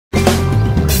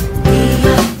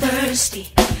thirsty,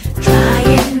 dry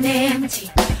and empty,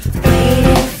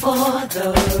 waiting for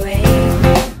the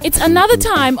rain. It's another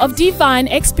time of divine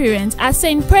experience as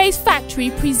St. Praise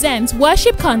Factory presents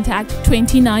Worship Contact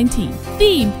 2019.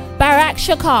 Theme: Barak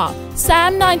Shachah,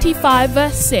 Psalm 95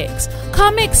 verse 6.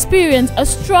 Come experience a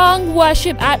strong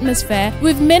worship atmosphere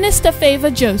with Minister Favor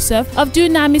Joseph of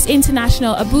Dunamis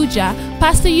International Abuja,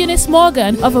 Pastor Eunice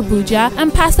Morgan of Abuja,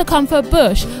 and Pastor Comfort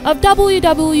Bush of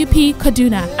WWP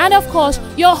Kaduna. And of course,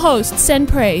 your host, St.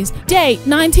 Praise. Date: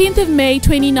 19th of May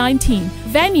 2019.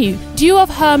 Venue: Dew of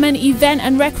Herman Event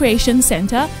and Recreation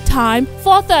Center. Time: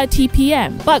 4:30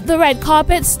 p.m. But the red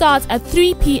carpet starts at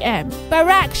 3 p.m.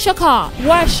 Barak Shachah,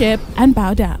 worship and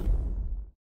bow down.